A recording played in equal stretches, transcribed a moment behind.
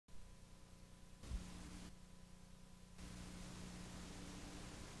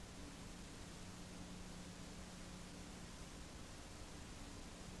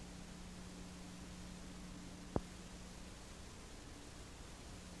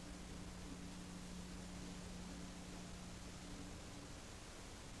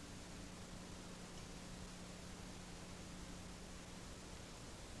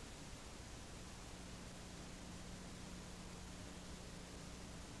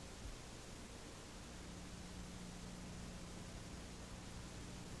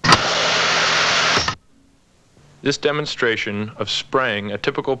This demonstration of spraying a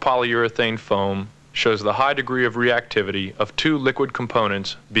typical polyurethane foam shows the high degree of reactivity of two liquid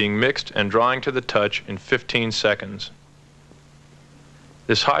components being mixed and drying to the touch in 15 seconds.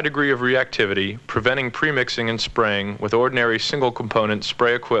 This high degree of reactivity, preventing premixing and spraying with ordinary single-component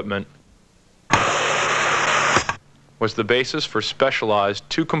spray equipment, was the basis for specialized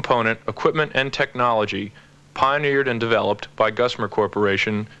two-component equipment and technology pioneered and developed by Gusmer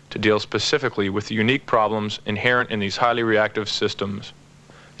Corporation to deal specifically with the unique problems inherent in these highly reactive systems.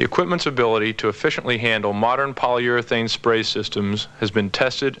 The equipment's ability to efficiently handle modern polyurethane spray systems has been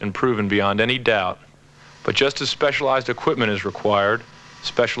tested and proven beyond any doubt. But just as specialized equipment is required,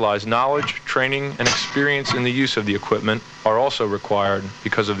 specialized knowledge, training, and experience in the use of the equipment are also required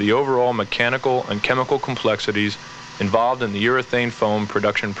because of the overall mechanical and chemical complexities involved in the urethane foam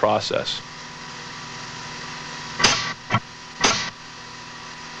production process.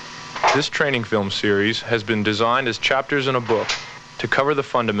 This training film series has been designed as chapters in a book to cover the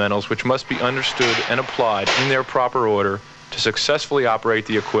fundamentals which must be understood and applied in their proper order to successfully operate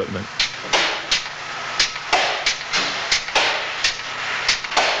the equipment.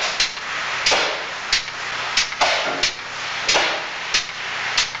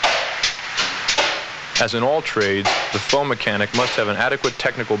 As in all trades, the foam mechanic must have an adequate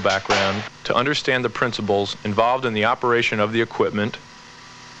technical background to understand the principles involved in the operation of the equipment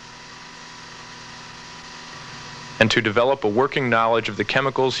and to develop a working knowledge of the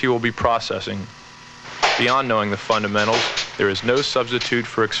chemicals he will be processing. Beyond knowing the fundamentals, there is no substitute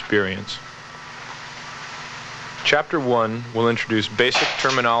for experience. Chapter 1 will introduce basic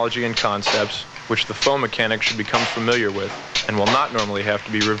terminology and concepts which the foam mechanic should become familiar with and will not normally have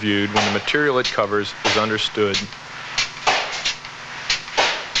to be reviewed when the material it covers is understood.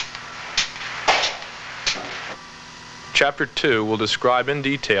 Chapter 2 will describe in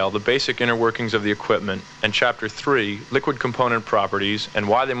detail the basic inner workings of the equipment, and Chapter 3, liquid component properties and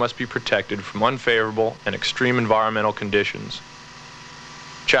why they must be protected from unfavorable and extreme environmental conditions.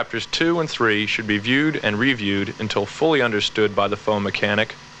 Chapters 2 and 3 should be viewed and reviewed until fully understood by the foam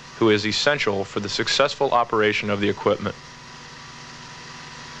mechanic, who is essential for the successful operation of the equipment.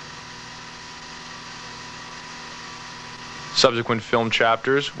 Subsequent film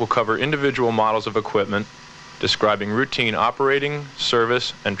chapters will cover individual models of equipment, describing routine operating,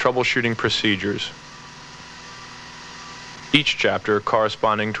 service, and troubleshooting procedures. Each chapter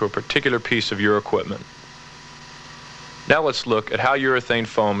corresponding to a particular piece of your equipment. Now let's look at how urethane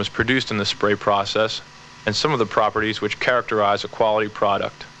foam is produced in the spray process and some of the properties which characterize a quality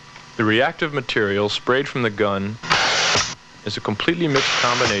product. The reactive material sprayed from the gun is a completely mixed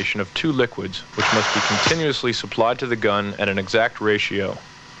combination of two liquids which must be continuously supplied to the gun at an exact ratio.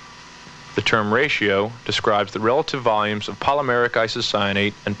 The term ratio describes the relative volumes of polymeric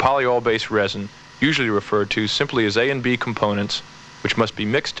isocyanate and polyol-based resin, usually referred to simply as A and B components, which must be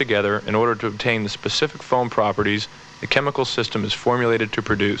mixed together in order to obtain the specific foam properties the chemical system is formulated to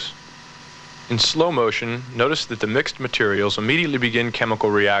produce. In slow motion, notice that the mixed materials immediately begin chemical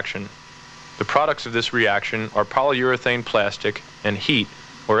reaction. The products of this reaction are polyurethane plastic and heat,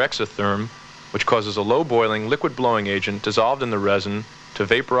 or exotherm, which causes a low-boiling liquid blowing agent dissolved in the resin to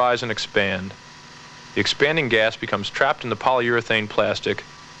vaporize and expand. The expanding gas becomes trapped in the polyurethane plastic,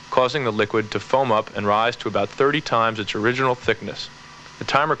 causing the liquid to foam up and rise to about 30 times its original thickness. The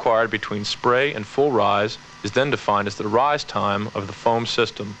time required between spray and full rise is then defined as the rise time of the foam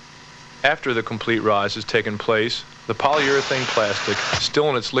system. After the complete rise has taken place, the polyurethane plastic, still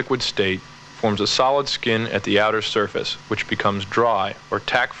in its liquid state, forms a solid skin at the outer surface, which becomes dry or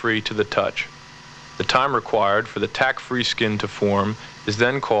tack-free to the touch. The time required for the tack-free skin to form is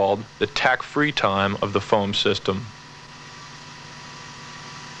then called the tack-free time of the foam system.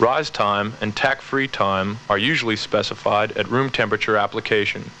 Rise time and tack-free time are usually specified at room temperature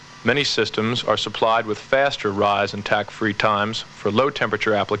application. Many systems are supplied with faster rise and tack-free times for low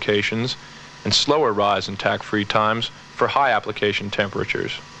temperature applications and slower rise and tack-free times for high application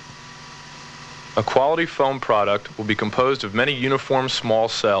temperatures. A quality foam product will be composed of many uniform small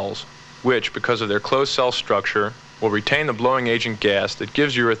cells, which, because of their closed cell structure, will retain the blowing agent gas that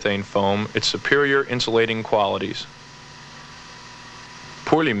gives urethane foam its superior insulating qualities.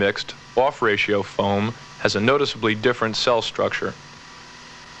 Poorly mixed, off-ratio foam has a noticeably different cell structure.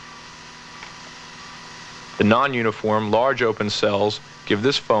 The non-uniform, large open cells give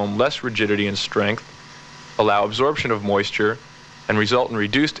this foam less rigidity and strength, allow absorption of moisture, and result in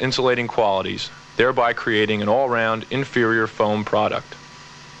reduced insulating qualities, thereby creating an all-round inferior foam product.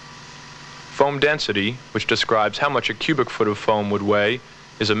 Foam density, which describes how much a cubic foot of foam would weigh,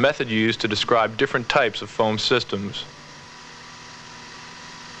 is a method used to describe different types of foam systems.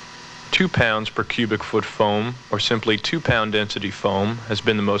 To 2 pounds per cubic foot foam, or simply 2-pound density foam, has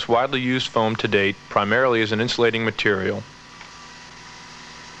been the most widely used foam to date, primarily as an insulating material.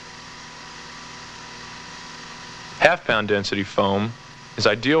 Half-pound density foam is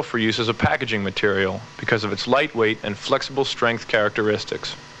ideal for use as a packaging material because of its lightweight and flexible strength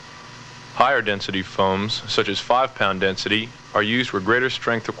characteristics. Higher density foams, such as 5-pound density, are used where greater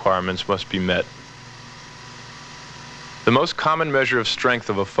strength requirements must be met. The most common measure of strength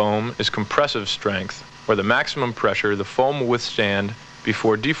of a foam is compressive strength, or the maximum pressure the foam will withstand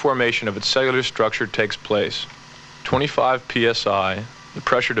before deformation of its cellular structure takes place. 25 psi, the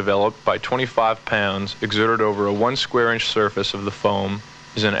pressure developed by 25 pounds exerted over a 1 square inch surface of the foam,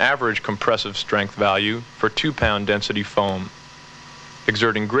 is an average compressive strength value for 2-pound density foam.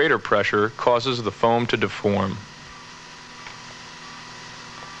 Exerting greater pressure causes the foam to deform.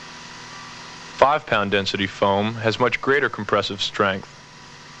 5-pound density foam has much greater compressive strength.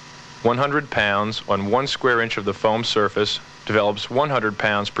 100 pounds on 1 square inch of the foam surface develops 100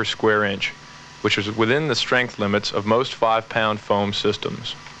 pounds per square inch, which is within the strength limits of most 5-pound foam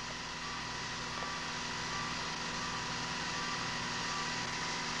systems.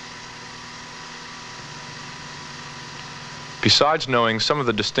 Besides knowing some of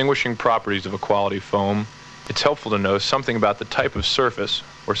the distinguishing properties of a quality foam, it's helpful to know something about the type of surface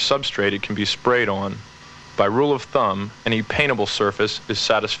or substrate it can be sprayed on. By rule of thumb, any paintable surface is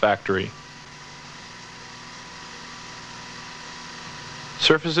satisfactory.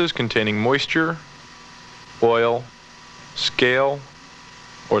 Surfaces containing moisture, oil, scale,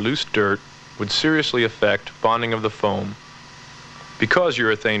 or loose dirt would seriously affect bonding of the foam. Because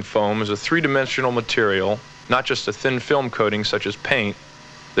urethane foam is a three-dimensional material, not just a thin film coating such as paint,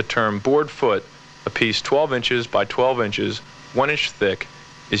 the term board foot, a piece 12 inches by 12 inches, 1 inch thick,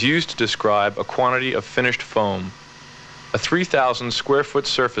 is used to describe a quantity of finished foam. A 3,000 square foot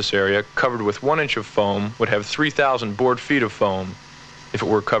surface area covered with 1 inch of foam would have 3,000 board feet of foam. If it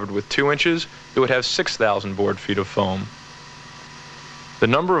were covered with 2 inches, it would have 6,000 board feet of foam. The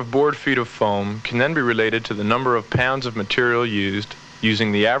number of board feet of foam can then be related to the number of pounds of material used,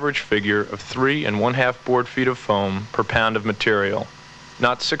 using the average figure of 3 1/2 board feet of foam per pound of material,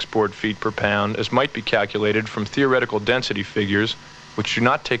 not 6 board feet per pound as might be calculated from theoretical density figures, which do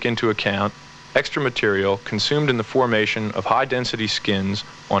not take into account extra material consumed in the formation of high-density skins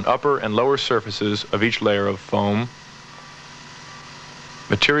on upper and lower surfaces of each layer of foam,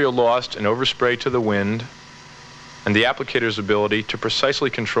 material lost in overspray to the wind, and the applicator's ability to precisely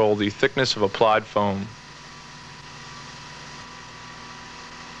control the thickness of applied foam.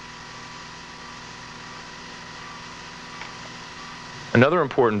 Another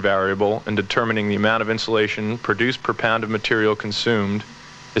important variable in determining the amount of insulation produced per pound of material consumed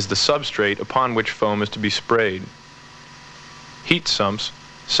is the substrate upon which foam is to be sprayed. Heat sumps,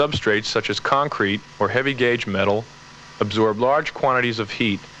 substrates such as concrete or heavy gauge metal, absorb large quantities of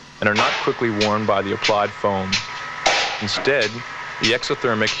heat and are not quickly warmed by the applied foam. Instead, the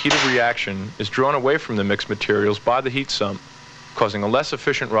exothermic heat of reaction is drawn away from the mixed materials by the heat sump, causing a less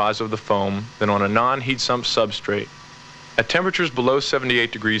efficient rise of the foam than on a non-heat sump substrate. At temperatures below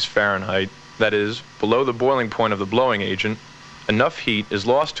 78 degrees Fahrenheit, that is, below the boiling point of the blowing agent, enough heat is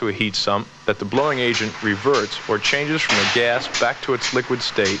lost to a heat sump that the blowing agent reverts or changes from a gas back to its liquid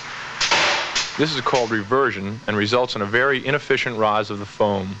state. This is called reversion and results in a very inefficient rise of the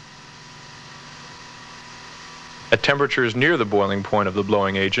foam. At temperatures near the boiling point of the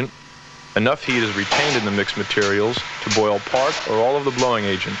blowing agent, enough heat is retained in the mixed materials to boil part or all of the blowing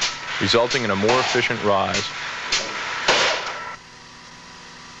agent, resulting in a more efficient rise.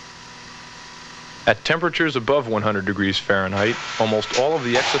 At temperatures above 100 degrees Fahrenheit, almost all of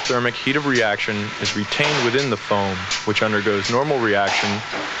the exothermic heat of reaction is retained within the foam, which undergoes normal reaction,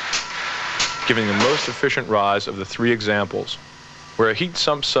 giving the most efficient rise of the three examples. Where a heat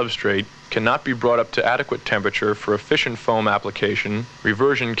sump substrate cannot be brought up to adequate temperature for efficient foam application,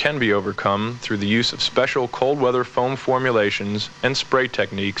 reversion can be overcome through the use of special cold weather foam formulations and spray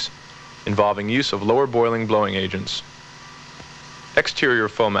techniques involving use of lower boiling blowing agents. Exterior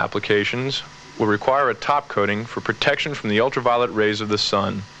foam applications will require a top coating for protection from the ultraviolet rays of the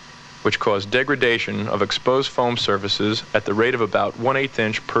sun, which cause degradation of exposed foam surfaces at the rate of about 1/8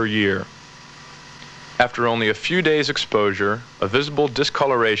 inch per year. After only a few days exposure, a visible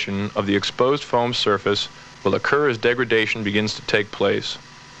discoloration of the exposed foam surface will occur as degradation begins to take place.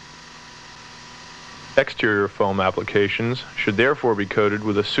 Exterior foam applications should therefore be coated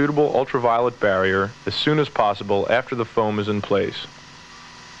with a suitable ultraviolet barrier as soon as possible after the foam is in place.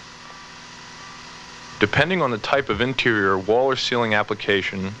 Depending on the type of interior wall or ceiling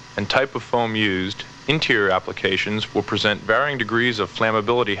application and type of foam used, Interior applications will present varying degrees of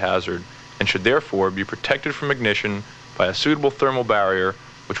flammability hazard and should therefore be protected from ignition by a suitable thermal barrier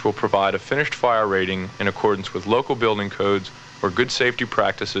which will provide a finished fire rating in accordance with local building codes or good safety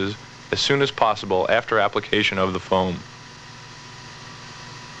practices as soon as possible after application of the foam.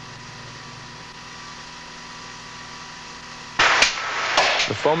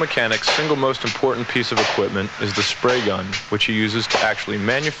 The foam mechanic's single most important piece of equipment is the spray gun, which he uses to actually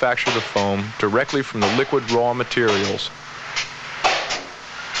manufacture the foam directly from the liquid raw materials.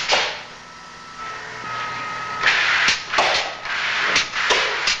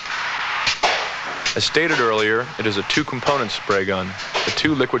 As stated earlier, it is a two-component spray gun, the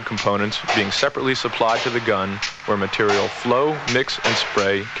two liquid components being separately supplied to the gun, where material flow, mix, and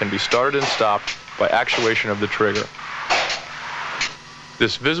spray can be started and stopped by actuation of the trigger.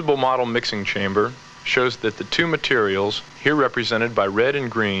 This visible model mixing chamber shows that the two materials, here represented by red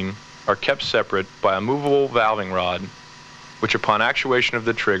and green, are kept separate by a movable valving rod, which upon actuation of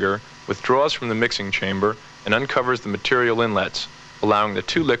the trigger withdraws from the mixing chamber and uncovers the material inlets, allowing the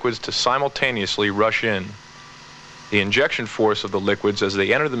two liquids to simultaneously rush in. The injection force of the liquids as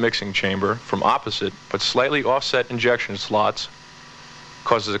they enter the mixing chamber from opposite but slightly offset injection slots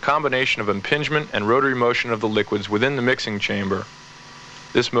causes a combination of impingement and rotary motion of the liquids within the mixing chamber.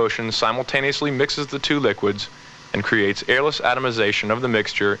 This motion simultaneously mixes the two liquids and creates airless atomization of the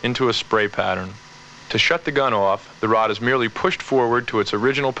mixture into a spray pattern. To shut the gun off, the rod is merely pushed forward to its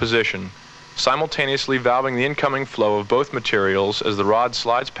original position, simultaneously valving the incoming flow of both materials as the rod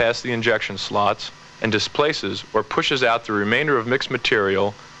slides past the injection slots and displaces or pushes out the remainder of mixed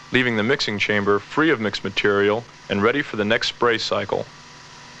material, leaving the mixing chamber free of mixed material and ready for the next spray cycle.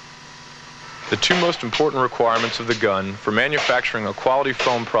 The two most important requirements of the gun for manufacturing a quality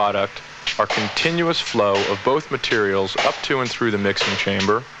foam product are continuous flow of both materials up to and through the mixing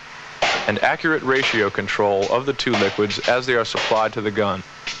chamber and accurate ratio control of the two liquids as they are supplied to the gun.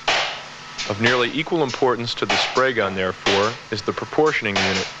 Of nearly equal importance to the spray gun, therefore, is the proportioning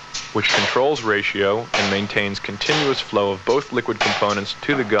unit, which controls ratio and maintains continuous flow of both liquid components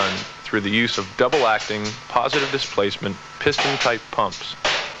to the gun through the use of double-acting, positive displacement, piston-type pumps.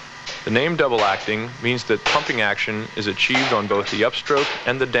 The name double-acting means that pumping action is achieved on both the upstroke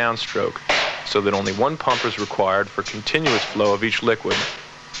and the downstroke, so that only one pump is required for continuous flow of each liquid.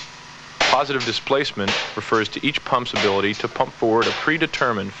 Positive displacement refers to each pump's ability to pump forward a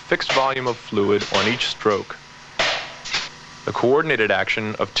predetermined fixed volume of fluid on each stroke. The coordinated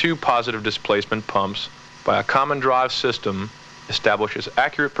action of two positive displacement pumps by a common drive system establishes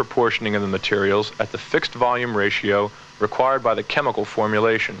accurate proportioning of the materials at the fixed volume ratio required by the chemical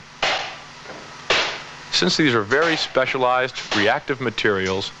formulation. Since these are very specialized, reactive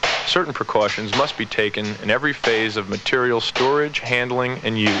materials, certain precautions must be taken in every phase of material storage, handling,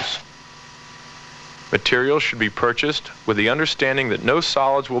 and use. Materials should be purchased with the understanding that no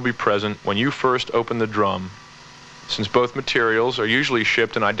solids will be present when you first open the drum. Since both materials are usually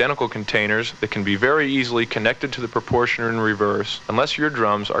shipped in identical containers that can be very easily connected to the proportioner in reverse, unless your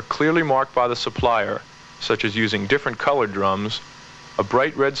drums are clearly marked by the supplier, such as using different colored drums, a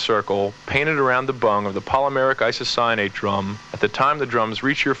bright red circle painted around the bung of the polymeric isocyanate drum at the time the drums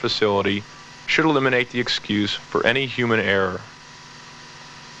reach your facility should eliminate the excuse for any human error.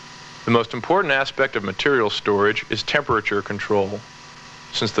 The most important aspect of material storage is temperature control.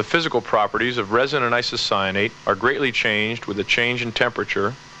 Since the physical properties of resin and isocyanate are greatly changed with a change in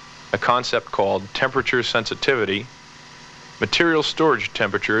temperature, a concept called temperature sensitivity, material storage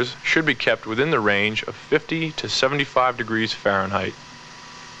temperatures should be kept within the range of 50 to 75 degrees Fahrenheit.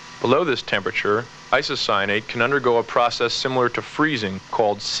 Below this temperature, isocyanate can undergo a process similar to freezing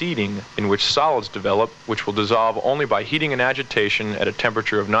called seeding, in which solids develop which will dissolve only by heating and agitation at a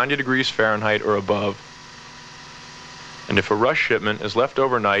temperature of 90 degrees Fahrenheit or above. And if a rush shipment is left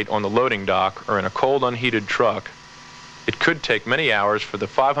overnight on the loading dock or in a cold, unheated truck, it could take many hours for the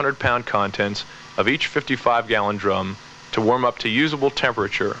 500-pound contents of each 55-gallon drum to warm up to usable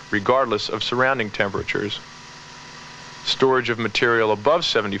temperature, regardless of surrounding temperatures. Storage of material above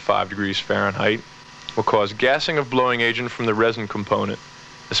 75 degrees Fahrenheit will cause gassing of blowing agent from the resin component,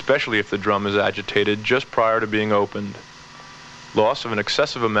 especially if the drum is agitated just prior to being opened. Loss of an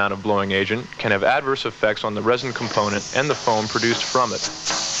excessive amount of blowing agent can have adverse effects on the resin component and the foam produced from it.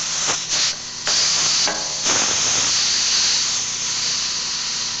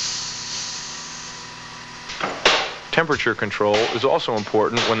 Temperature control is also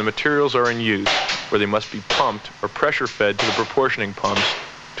important when the materials are in use, where they must be pumped or pressure fed to the proportioning pumps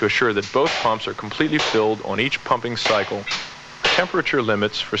to assure that both pumps are completely filled on each pumping cycle. Temperature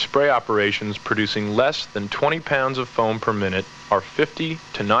limits for spray operations producing less than 20 pounds of foam per minute are 50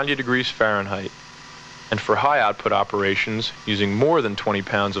 to 90 degrees Fahrenheit. And for high output operations using more than 20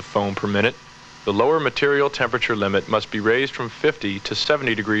 pounds of foam per minute, the lower material temperature limit must be raised from 50 to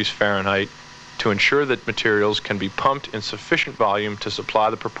 70 degrees Fahrenheit to ensure that materials can be pumped in sufficient volume to supply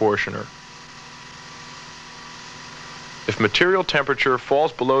the proportioner. If material temperature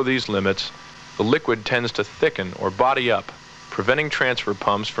falls below these limits, the liquid tends to thicken or body up, preventing transfer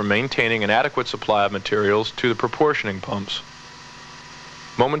pumps from maintaining an adequate supply of materials to the proportioning pumps.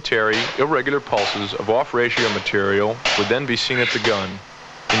 Momentary, irregular pulses of off-ratio material would then be seen at the gun,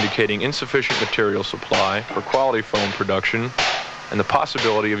 indicating insufficient material supply for quality foam production and the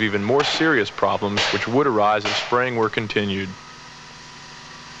possibility of even more serious problems which would arise if spraying were continued.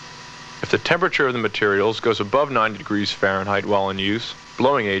 If the temperature of the materials goes above 90 degrees Fahrenheit while in use,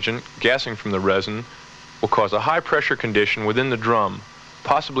 blowing agent, gassing from the resin, will cause a high-pressure condition within the drum,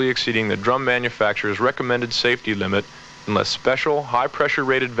 possibly exceeding the drum manufacturer's recommended safety limit unless special, high-pressure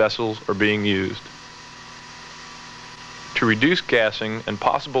rated vessels are being used. To reduce gassing and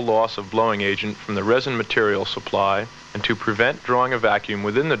possible loss of blowing agent from the resin material supply, and to prevent drawing a vacuum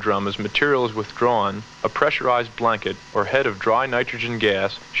within the drum as material is withdrawn, a pressurized blanket or head of dry nitrogen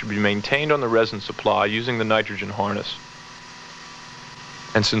gas should be maintained on the resin supply using the nitrogen harness.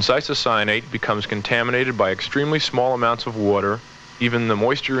 And since isocyanate becomes contaminated by extremely small amounts of water, even the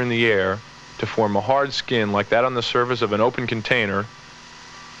moisture in the air, to form a hard skin like that on the surface of an open container,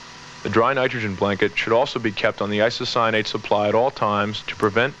 the dry nitrogen blanket should also be kept on the isocyanate supply at all times to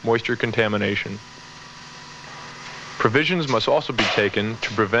prevent moisture contamination. Provisions must also be taken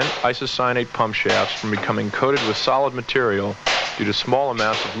to prevent isocyanate pump shafts from becoming coated with solid material due to small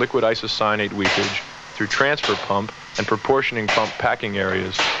amounts of liquid isocyanate weepage through transfer pump and proportioning pump packing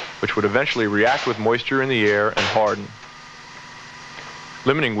areas, which would eventually react with moisture in the air and harden.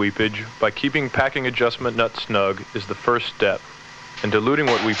 Limiting weepage by keeping packing adjustment nut snug is the first step, and diluting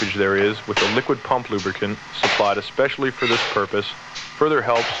what weepage there is with a liquid pump lubricant supplied especially for this purpose further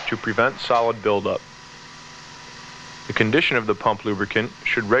helps to prevent solid buildup. The condition of the pump lubricant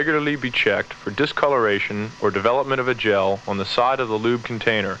should regularly be checked for discoloration or development of a gel on the side of the lube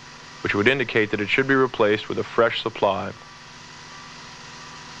container, which would indicate that it should be replaced with a fresh supply.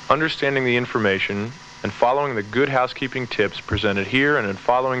 Understanding the information and following the good housekeeping tips presented here and in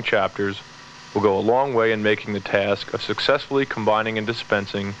following chapters will go a long way in making the task of successfully combining and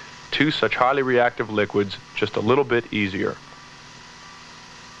dispensing two such highly reactive liquids just a little bit easier.